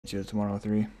It's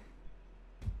 103.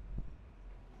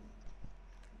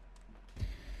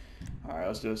 Alright,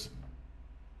 let's do this.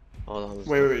 Hold on.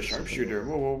 Wait, sharpshooter.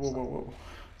 Whoa.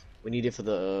 We need it for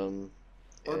the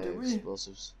did we?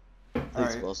 explosives.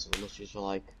 Alright. Explosives, unless you just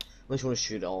unless you want to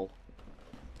shoot it all.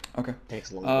 Okay.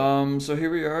 Takes longer. So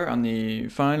here we are on the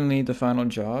final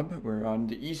job. We're on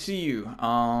the ECU.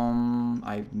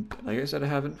 Like I said, I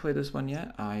haven't played this one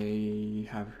yet. I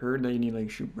have heard that you need like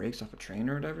shoot brakes off a train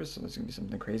or whatever, so there's gonna be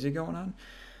something crazy going on.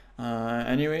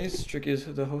 Anyways, Tricky is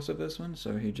the host of this one,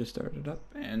 so he just started up,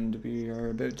 and we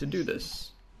are about to do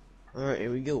this. Alright,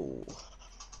 here we go.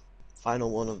 Final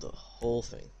one of the whole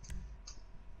thing.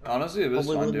 Honestly, it was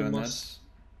fun doing this.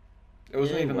 It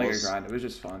wasn't even like a grind, it was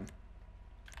just fun.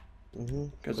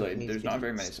 Because like, there's not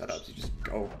very many setups, you just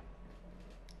go.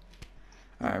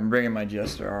 Alright, I'm bringing my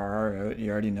GSR out,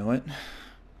 you already know it.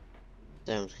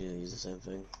 Damn, I'm just gonna use the same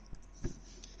thing.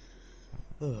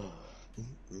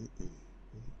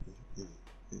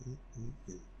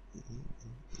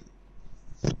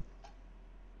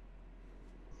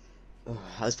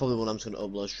 That's probably one I'm just gonna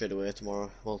upload straight away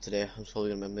tomorrow. Well, today. I'm just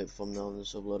probably gonna make a thumbnail and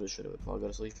just upload it straight away before I go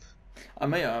to sleep. I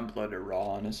may upload it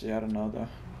raw, honestly, I don't know though.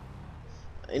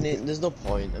 And there's no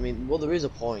point. I mean, well, there is a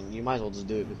point. You might as well just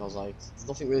do it because, like, there's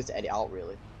nothing really to edit out,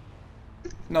 really.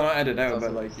 No, not edit out,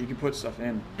 but like, you can put stuff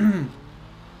in.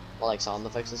 Well, like sound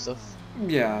effects and stuff.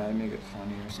 Yeah, make it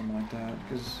funny or something like that,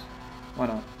 because why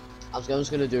not? I'm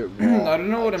just gonna do it raw. I don't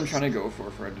know what I'm trying to go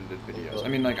for edited videos. I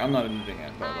mean, like, I'm not editing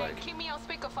it, but like... Keep me on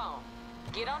speakerphone.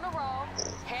 Get on the road,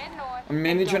 head north. I'm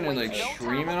mainly trying to like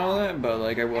stream and all that, but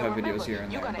like I will have videos here and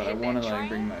there, but I want to like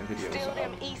bring my videos up.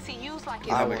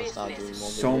 I have like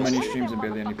so many streams and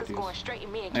barely any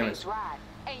videos. Anyways.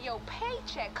 And your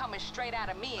paycheck coming straight out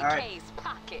of me and Kay's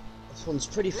pocket. This one's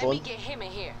pretty fun. Let me get him in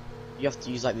here. You have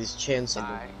to use like these chain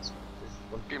symbols.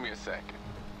 Give me a second.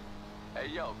 Hey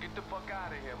yo, get the fuck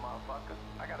out of here, motherfucker.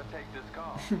 I gotta take this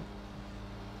call.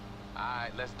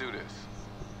 Alright, let's do this.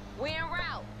 We en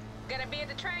route. Gonna be at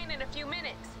the train in a few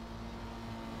minutes.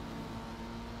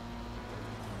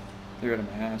 They're out of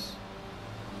my ass.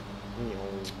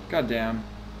 Goddamn.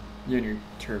 You and your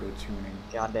turbo tuning.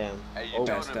 Goddamn. Hey, you told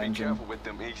them to be careful with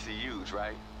them ECUs,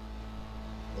 right?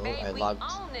 Oh, Hey, I we logged.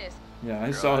 own this. Yeah,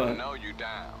 I saw that. I know you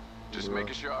down. Just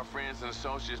making sure our friends and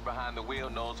associates behind the wheel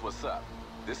knows what's up.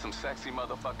 This some sexy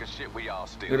motherfucking shit we all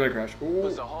steal. They're gonna crash. Ooh.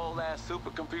 There's a whole ass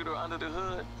supercomputer under the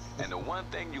hood, and the one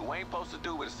thing you ain't supposed to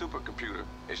do with a supercomputer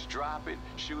is drop it,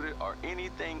 shoot it, or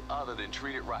anything other than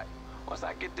treat it right. Once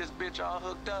I get this bitch all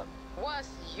hooked up. Once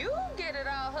you get it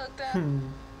all hooked up.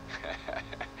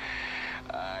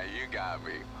 You got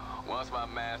me. Once my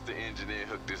master engineer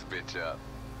hooked this bitch up.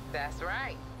 That's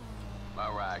right. My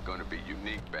ride gonna be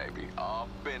unique, baby. All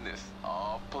business,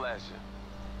 all pleasure.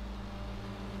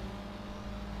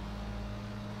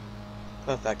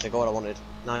 Perfect, I got what I wanted.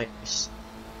 Nice.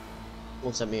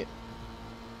 Won't send me it.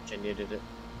 Jenny did it.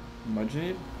 What'd you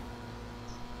need?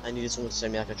 I needed someone to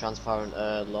send me like a transparent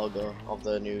logo of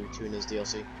the new Tuners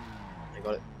DLC. I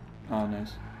got it. Oh,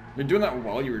 nice. You're doing that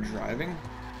while you were driving?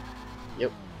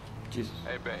 Yep. Jesus.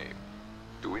 Hey, babe.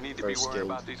 Do we need to Very be worried skilled.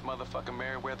 about these motherfucking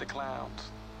Merryweather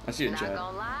clowns? I see a Not jet.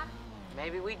 gonna lie,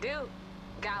 maybe we do.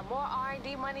 Got more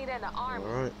R&D money than the army.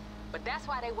 Alright. But that's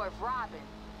why they worth robbing.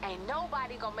 Ain't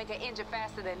nobody gonna make an engine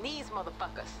faster than these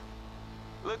motherfuckers.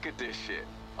 Look at this shit.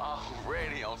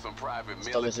 Already on some private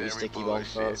Still missing military the sticky ball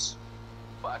bullshit. first.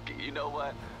 Fuck it, you know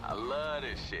what? I love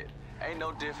this shit. Ain't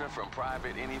no different from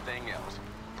private anything else.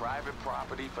 Private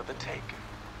property for the taking.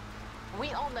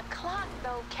 We on the clock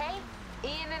though, Kay.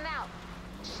 In and out.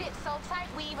 Shit so tight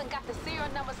we even got the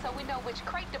serial number so we know which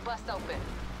crate to bust open.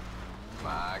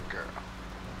 My girl.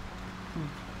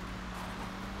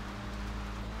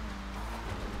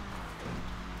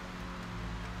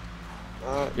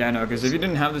 Yeah, no, because if you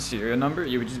didn't have the serial number,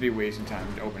 you would just be wasting time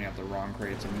opening up the wrong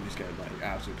crates and you just get like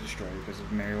absolutely destroyed because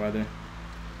of Merryweather.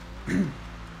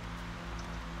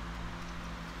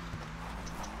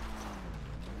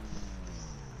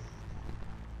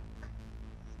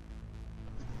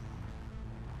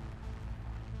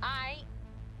 Aight.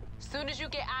 Soon as you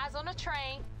get eyes on the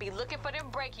train, be looking for them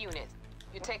brake units.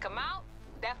 You take them out,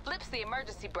 that flips the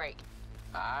emergency brake.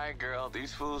 Alright, girl,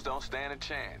 these fools don't stand a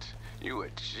chance. You a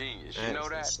genius, you know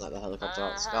that? Snipe the helicopter out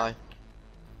of the sky.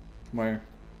 Where?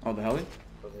 Oh, the heli?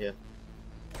 Over here.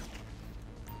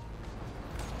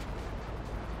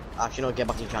 Actually, no, get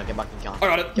back in your car, get back in your car.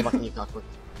 I got it. Get back in your car, quick.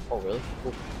 Oh, really?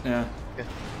 Cool. Yeah. Okay.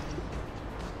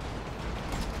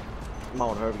 You might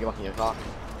want to hurry, get back in your car.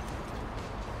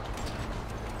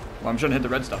 Well, I'm trying to hit the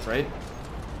red stuff, right?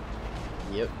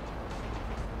 Yep.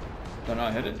 Don't know,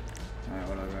 I hit it. Alright,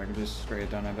 whatever. I can just spray it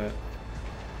down, I bet.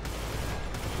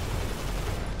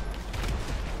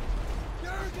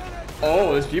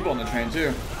 Oh, there's people on the train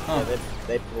too. Huh. Yeah,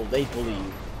 they bully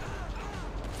you.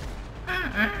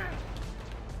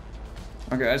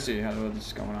 Okay, I see how this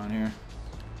is going on here.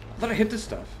 I thought I hit this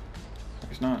stuff.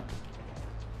 It's not.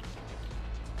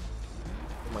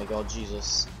 Oh my god,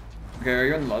 Jesus. Okay, are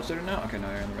you on the left side now? Okay, no,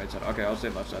 you're on the right side. Okay, I'll stay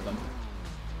left side then.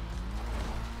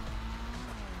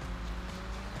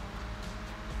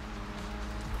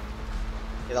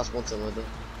 Yeah, that's one cylinder.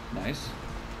 Nice.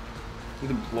 You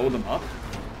can blow them up?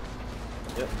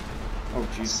 Yep. Oh,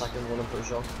 That's the jeez. second one, I'm pretty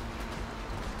sure.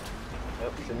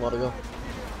 Yep, 2 more to go.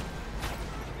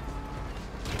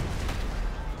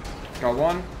 Got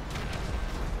one.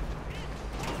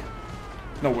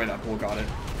 No way, that bull got it.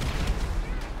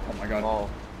 Oh my god. Oh.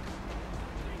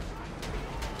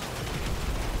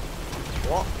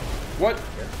 What? What?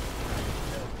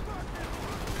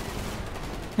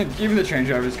 Even the train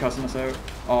driver's cussing us out.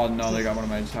 Oh no, they got one of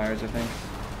my tires, I think.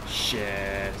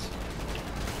 Shit.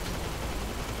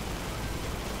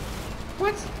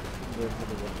 What?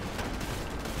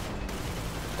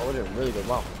 Oh, we're doing really good.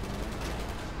 Wow.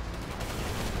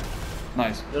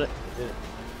 Nice. Did it? Did it?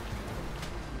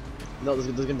 No, there's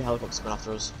gonna be helicopters coming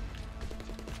after us.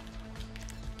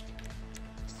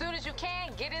 Soon as you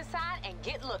can, get inside and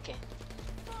get looking.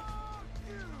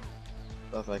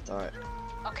 Perfect. All right.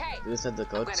 Okay. We just sent the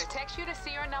I'm gonna codes. text you the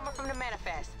serial number from the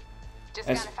manifest. Just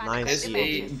S gotta find nine the C. correct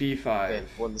images. S8B5. Okay.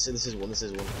 One. This is one. This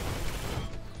is one.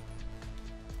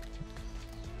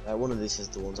 One of these is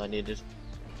the ones I needed.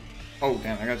 Oh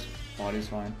damn, that guy's body's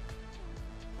fine.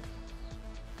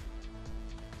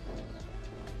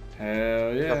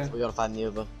 Hell yeah. We gotta find the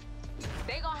other.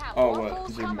 They gonna have Oh, more what? fools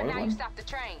Is there coming more now than you one? stop the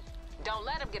train. Don't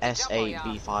let them get the jump on y'all.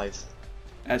 S8B5.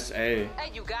 SA. Hey,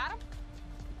 you got him?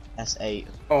 S8.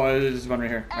 Oh, there's one right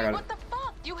here. I Hey, got it. what the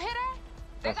fuck? You hit her?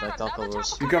 They Perfect, got I'll another cover us.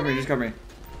 chopper You cover coming me, in? just cover me.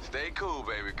 Stay cool,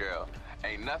 baby girl.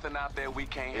 Ain't nothing out there we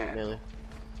can't handle. Really?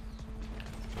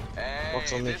 Hey,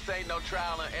 What's on me? this ain't no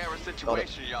trial and error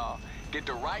situation, y'all. Get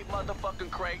the right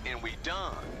motherfucking crate and we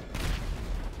done.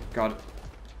 Got it.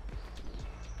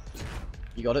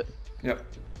 You got it? Yep.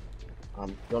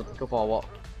 You want to pick up or what?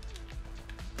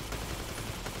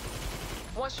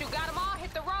 Once you got them all,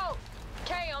 hit the road.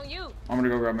 K on you. I'm gonna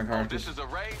go grab my car. Oh, this is a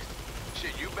race?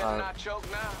 Shit, you better Alright. not choke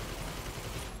now.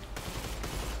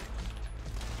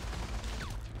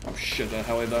 Oh shit, that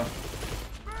heli though.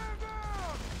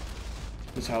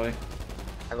 This heli.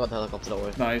 I got the helicopter, don't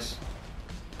worry. Nice.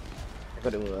 I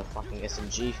got it with a fucking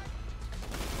SMG.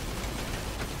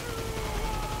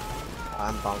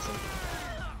 I'm bouncing.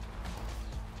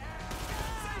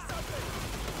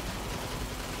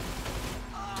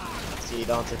 See you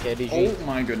down to KDG. Oh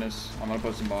my goodness. I'm gonna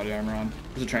put some body armor on.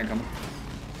 There's a train coming.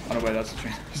 Oh no, wait, that's the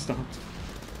train. Stopped.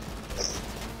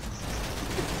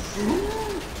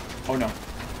 Oh no.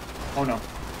 Oh no.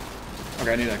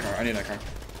 Okay, I need that car. I need that car.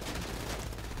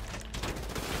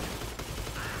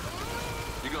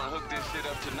 You gonna hook this shit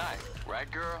up tonight, right,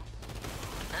 girl?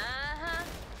 Uh-huh.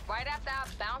 Right after I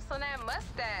bounce on that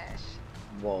mustache.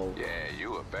 Whoa. Yeah,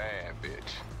 you a bad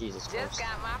bitch. Jesus Just Christ.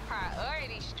 got my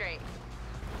priorities straight.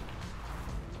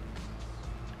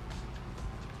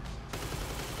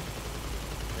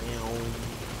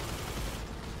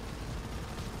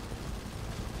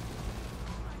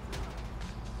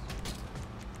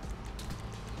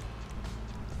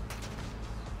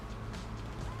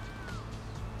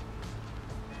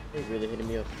 They're really hitting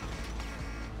me up.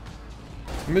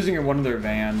 I'm using in one of their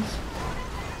vans.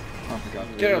 Oh my god.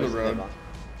 Get out of the road.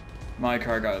 My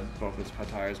car got both its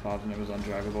tires popped and it was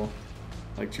undrivable.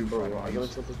 Like two front Are you going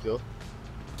ones. to go?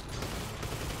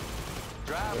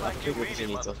 Drive Yeah, like you pick what read you it,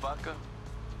 need to. motherfucker.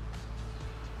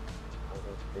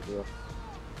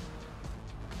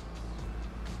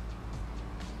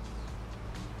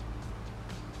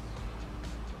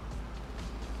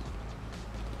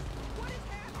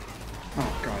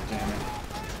 Oh god damn it.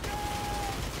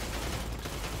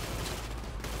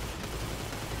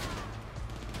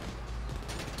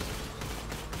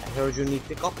 I heard you need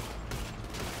pickup.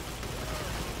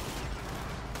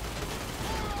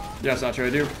 Yes, actually I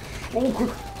do. Oh, quick.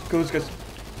 Go, let's get.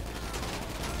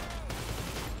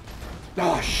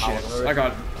 Oh shit. I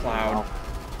got plowed.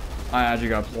 I actually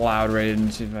got plowed right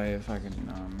into my fucking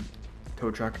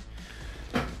tow truck.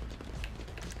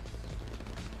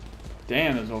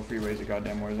 Damn, this whole freeway's a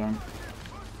goddamn war zone.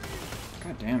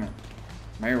 God damn it.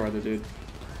 Mayweather, dude.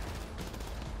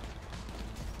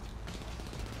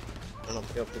 I don't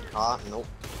pick up the car. Nope.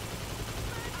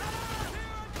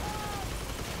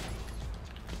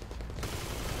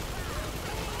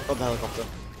 Got the helicopter.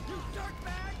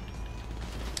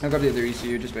 I'll grab the other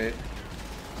ECU, just wait.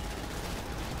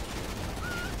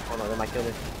 Oh no, they might kill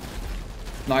me.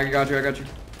 No, I got you, I got you.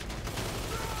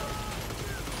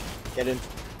 Get in.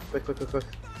 Quick, quick, quick, quick.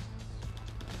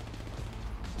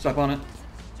 Step on it.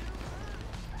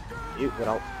 You, get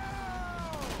out.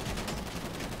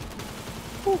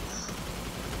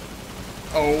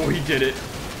 Oh, he did it.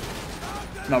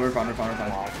 No, we're fine, we're fine, we're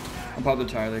fine. I'll pop the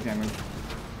tire, they can't move.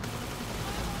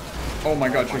 Oh my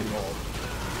god, tricky.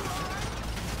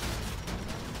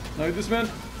 No, this man.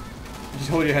 Just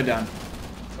hold your head down.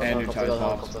 And your tire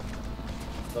pops. Got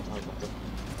the helicopter.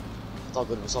 It's all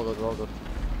good, it's all good, we're all good.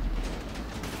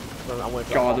 I'm waiting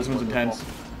for God, this one's intense.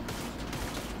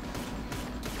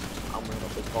 I'm waiting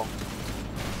for a big ball.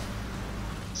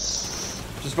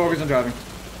 Just focus on driving.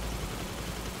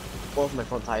 Both my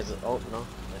front tires are, oh, no.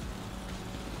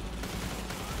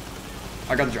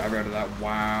 I got the driver out of that.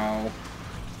 Wow.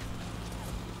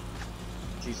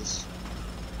 Jesus.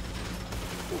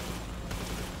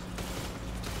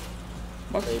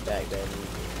 What? Stay back there.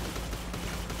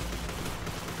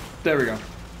 There we go.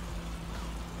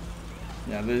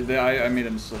 Yeah, I made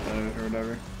them slip out or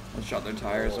whatever. I shot their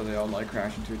tires so they all like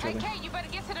crash into each Hey, other. Kay, you better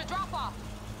get to the drop-off.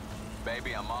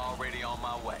 Baby, I'm already on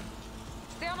my way.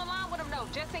 Stay on the line with them, though,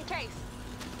 just in case.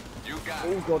 You got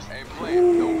Oh, it. God. Hey, player,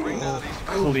 don't bring none of these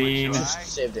fools Clean. with you, Just alright?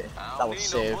 saved it. I That don't was need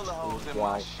saved. no bullet holes in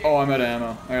Wow. my shit. Oh, I'm out of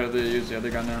ammo. I gotta use the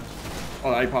other gun now.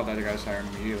 Oh, I popped that other guy's tire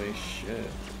immediately. Shit.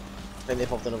 I think they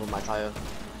popped another my tire.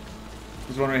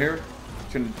 There's one right here.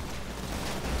 It's gonna...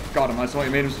 Got him. I saw you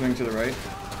made him swing to the right.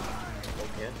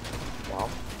 Okay. Wow.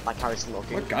 That carries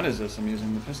smoking. What gun is this? I'm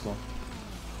using the pistol.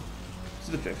 This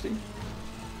is the 50.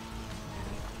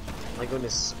 My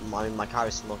goodness, my car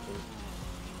is smoking.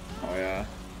 Oh yeah.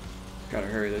 Gotta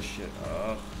hurry this shit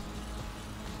up.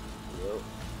 Yo.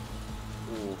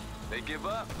 Ooh. They give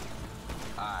up?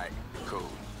 Alright, cool.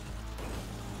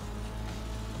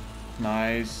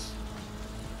 Nice.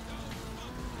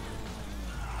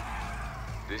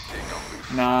 This shit gonna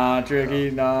be Nah,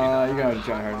 Tricky. Nah, you gotta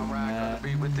try harder my than ride that.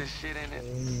 gonna be with this shit in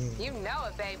it. You know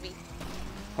it, baby.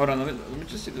 Hold on, let me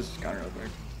just see this gun real quick.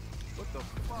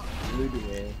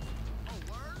 Ludwig.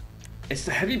 It's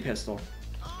the heavy pistol.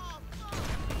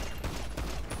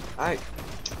 Alright.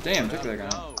 Damn, took that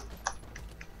gun.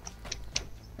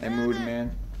 Hey, mood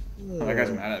man. Oh, that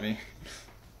guy's mad at me.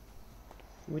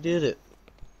 We did it.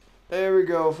 There we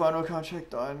go, final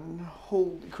contract done.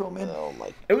 Holy crow, man. Oh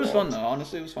my It was God. fun though,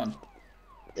 honestly, it was fun.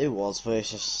 It was, but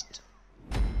it's just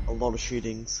a lot of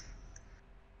shootings.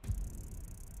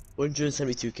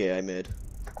 172k I made.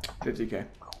 50k.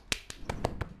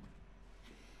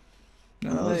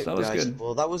 No, Alright, that was guys, good.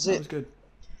 well that was That it. was good.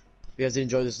 If you guys did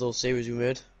enjoy this little series we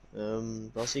made,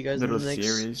 I'll see you guys Little in the next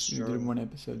series. You did stream. one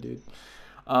episode, dude.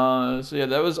 So yeah,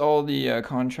 that was all the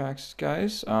contracts,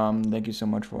 guys. Thank you so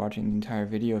much for watching the entire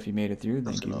video. If you made it through,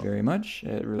 thank you very much.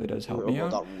 It really does help me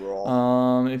out.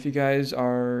 If you guys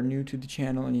are new to the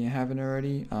channel and you haven't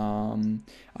already,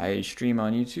 I stream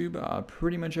on YouTube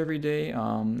pretty much every day.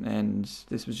 And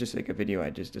this was just like a video I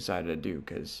just decided to do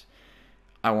because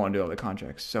I want to do all the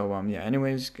contracts. So yeah.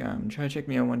 Anyways, try to check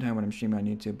me out one time when I'm streaming on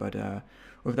YouTube. But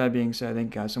with that being said,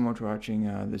 thank you guys so much for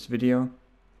watching this video.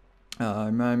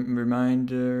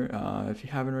 Reminder, if you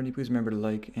haven't already, please remember to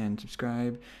like and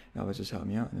subscribe. It always just help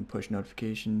me out, and then push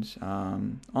notifications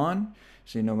on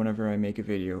so you know whenever I make a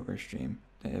video or stream.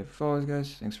 As always,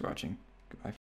 guys, thanks for watching. Goodbye.